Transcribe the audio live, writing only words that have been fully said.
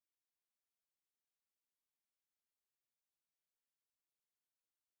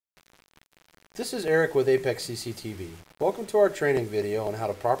This is Eric with ApexCCTV. Welcome to our training video on how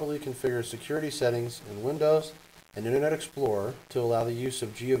to properly configure security settings in Windows and Internet Explorer to allow the use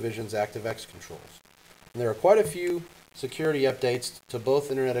of GeoVision's ActiveX controls. And there are quite a few security updates to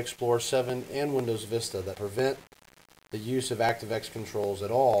both Internet Explorer 7 and Windows Vista that prevent the use of ActiveX controls at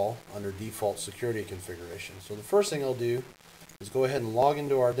all under default security configuration. So the first thing I'll do is go ahead and log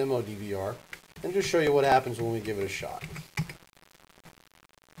into our demo DVR and just show you what happens when we give it a shot.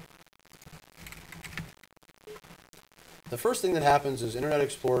 The first thing that happens is Internet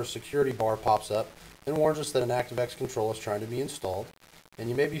Explorer's security bar pops up and warns us that an ActiveX control is trying to be installed. And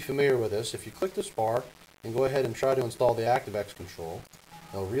you may be familiar with this. If you click this bar and go ahead and try to install the ActiveX control,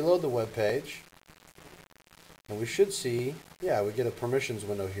 it'll reload the web page. And we should see, we get a permissions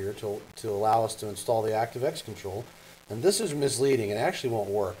window here to allow us to install the ActiveX control. And this is misleading and actually won't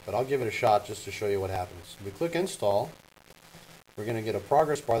work, but I'll give it a shot just to show you what happens. If we click install, we're going to get a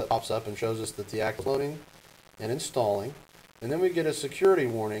progress bar that pops up and shows us that the act is loading and installing, and then we get a security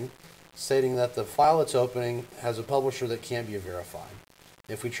warning stating that the file it's opening has a publisher that can't be verified.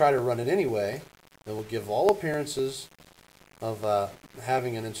 If we try to run it anyway, it will give all appearances of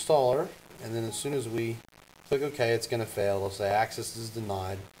having an installer, and then as soon as we click OK, it's going to fail. It'll say access is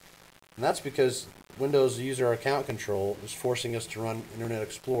denied, and that's because Windows user account control is forcing us to run Internet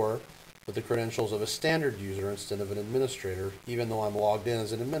Explorer with the credentials of a standard user instead of an administrator, even though I'm logged in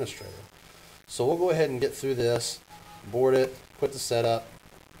as an administrator. So we'll go ahead and get through this, board it, quit the setup,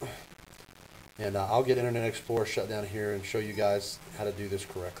 and I'll get Internet Explorer shut down here and show you guys how to do this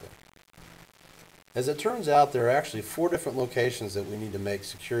correctly. As it turns out, there are actually 4 different locations that we need to make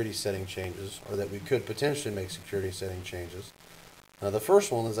security setting changes, or that we could potentially make security setting changes. The first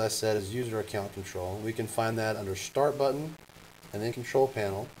one, as I said, is user account control. We can find that under Start button, and then Control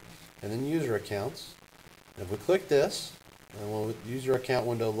Panel, and then User Accounts. And if we click this, and when the user account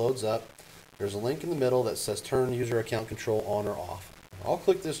window loads up, there's a link in the middle that says Turn User Account Control On or Off. I'll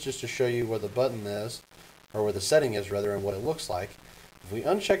click this just to show you where the button is, or where the setting is rather, and what it looks like. If we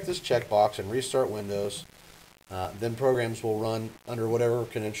uncheck this checkbox and restart Windows, then programs will run under whatever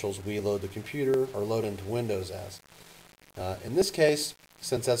credentials we load the computer or load into Windows as. In this case,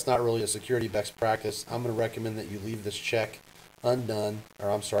 since that's not really a security best practice, I'm going to recommend that you leave this check undone,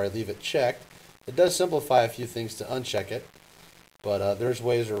 leave it checked. It does simplify a few things to uncheck it, but there's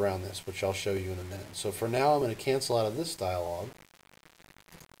ways around this, which I'll show you in a minute. So for now, I'm going to cancel out of this dialog.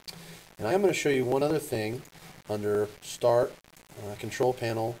 And I'm going to show you one other thing under Start, Control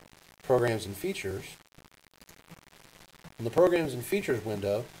Panel, Programs and Features. In the Programs and Features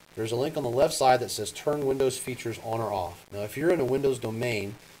window, there's a link on the left side that says Turn Windows Features On or Off. Now, if you're in a Windows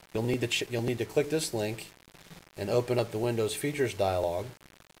domain, you'll need to click this link and open up the Windows Features dialog.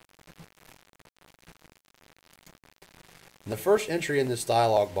 And the first entry in this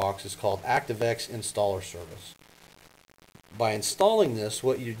dialog box is called ActiveX Installer Service. By installing this,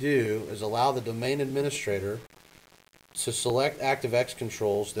 what you do is allow the domain administrator to select ActiveX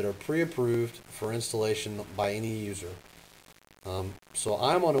controls that are pre-approved for installation by any user. So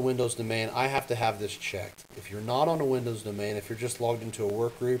I'm on a Windows domain, I have to have this checked. If you're not on a Windows domain, if you're just logged into a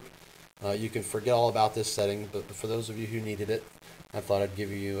work group, you can forget all about this setting, but for those of you who needed it, I thought I'd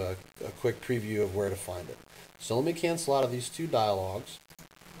give you a quick preview of where to find it. So let me cancel out of these 2 dialogues,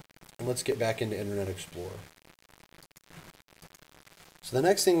 and let's get back into Internet Explorer. So the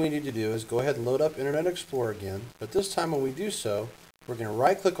next thing we need to do is go ahead and load up Internet Explorer again, but this time when we do so, we're going to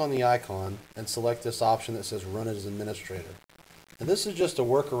right-click on the icon and select this option that says Run as Administrator. And this is just a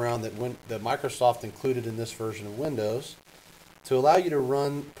workaround that Microsoft included in this version of Windows to allow you to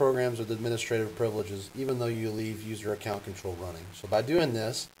run programs with administrative privileges even though you leave user account control running. So by doing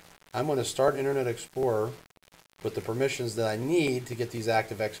this, I'm going to start Internet Explorer with the permissions that I need to get these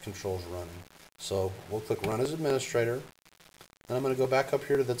ActiveX controls running. So we'll click Run as Administrator, and I'm going to go back up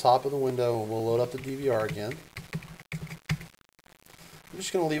here to the top of the window and we'll load up the DVR again. I'm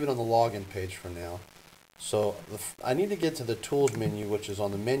just going to leave it on the login page for now. So I need to get to the Tools menu, which is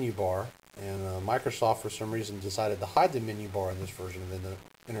on the menu bar, and Microsoft for some reason decided to hide the menu bar in this version of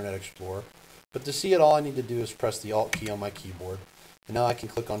Internet Explorer. But to see it, all I need to do is press the Alt key on my keyboard, and now I can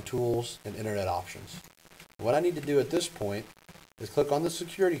click on Tools and Internet Options. What I need to do at this point is click on the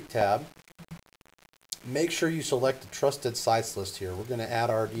Security tab. Make sure you select the Trusted Sites list here. We're going to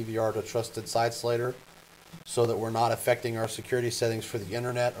add our DVR to Trusted Sites later so that we're not affecting our security settings for the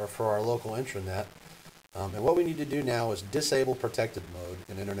Internet or for our local intranet. And what we need to do now is disable protected mode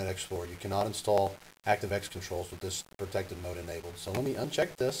in Internet Explorer. You cannot install ActiveX controls with this protected mode enabled. So let me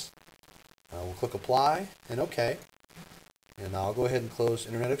uncheck this. We'll click Apply and OK. And I'll go ahead and close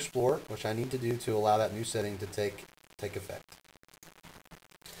Internet Explorer, which I need to do to allow that new setting to take effect.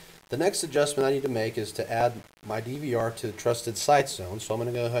 The next adjustment I need to make is to add my DVR to the Trusted Sites zone. So I'm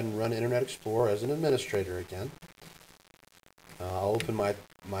going to go ahead and run Internet Explorer as an administrator again. I'll open my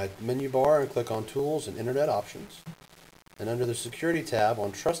menu bar and click on Tools and Internet Options. And under the Security tab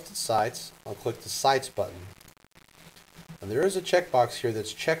on Trusted Sites, I'll click the Sites button. And there is a checkbox here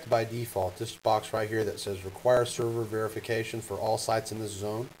that's checked by default. This box right here that says Require Server Verification for all sites in this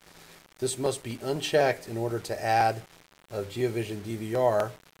zone. This must be unchecked in order to add a GeoVision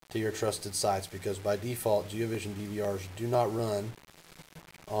DVR to your trusted sites, because by default GeoVision DVRs do not run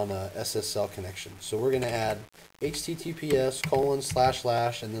on a SSL connection. So we're going to add https://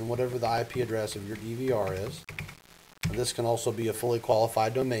 and then whatever the IP address of your DVR is. And this can also be a fully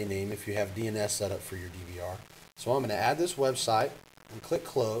qualified domain name if you have DNS set up for your DVR. So I'm going to add this website and click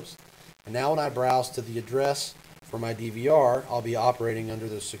Close. And now when I browse to the address for my DVR, I'll be operating under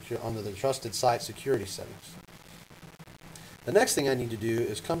the Trusted Site security settings. The next thing I need to do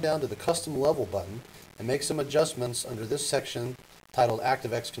is come down to the Custom Level button and make some adjustments under this section titled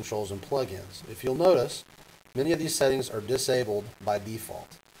ActiveX Controls and Plugins. If you'll notice, many of these settings are disabled by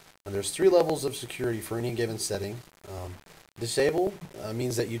default. And there's 3 levels of security for any given setting. Disable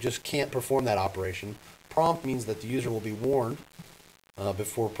means that you just can't perform that operation. Prompt means that the user will be warned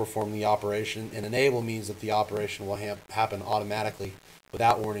before performing the operation. And enable means that the operation will happen automatically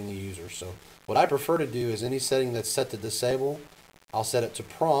without warning the user. So what I prefer to do is any setting that's set to disable, I'll set it to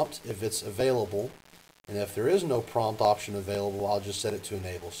prompt if it's available. And if there is no prompt option available, I'll just set it to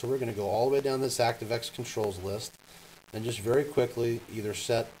enable. So we're going to go all the way down this ActiveX controls list and just very quickly either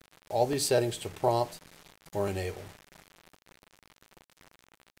set all these settings to prompt or enable.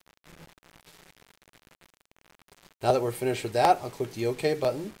 Now that we're finished with that, I'll click the OK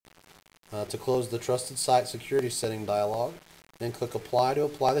button to close the Trusted Site Security Setting dialog. Then click Apply to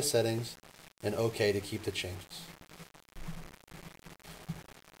apply the settings, and OK to keep the changes.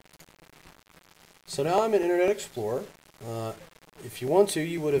 So now I'm in Internet Explorer. If you want to,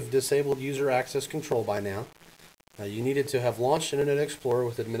 you would have disabled user access control by now. You needed to have launched Internet Explorer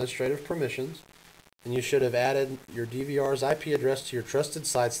with administrative permissions, and you should have added your DVR's IP address to your Trusted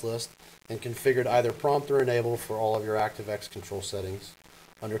Sites list and configured either prompt or enable for all of your ActiveX control settings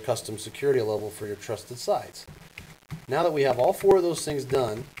under Custom Security Level for your Trusted Sites. Now that we have all 4 of those things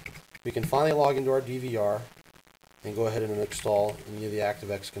done, we can finally log into our DVR and go ahead and install any of the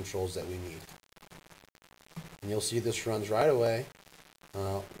ActiveX controls that we need. And you'll see this runs right away.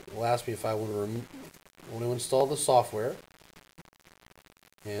 Will ask me if I want to install the software,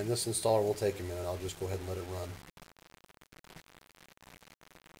 and this installer will take a minute. I'll just go ahead and let it run.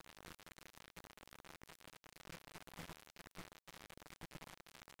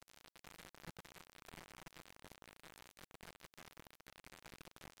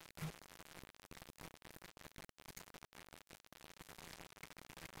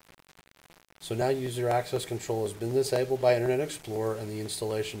 So now user access control has been disabled by Internet Explorer, and the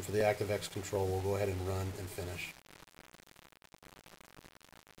installation for the ActiveX control will go ahead and run and finish.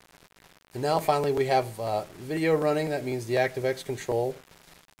 And now finally we have video running. That means the ActiveX control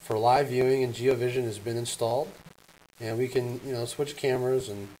for live viewing in GeoVision has been installed, and we can switch cameras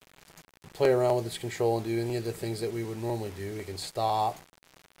and play around with this control and do any of the things that we would normally do. We can stop,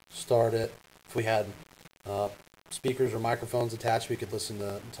 start it. If we had speakers or microphones attached, we could listen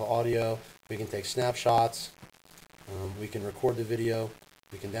to audio. We can take snapshots. We can record the video.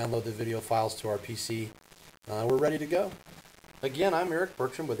 We can download the video files to our PC. We're ready to go. Again, I'm Eric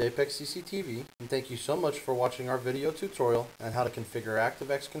Bertram with ApexCCTV, and thank you so much for watching our video tutorial on how to configure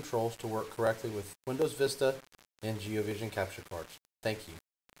ActiveX controls to work correctly with Windows Vista and GeoVision capture cards. Thank you.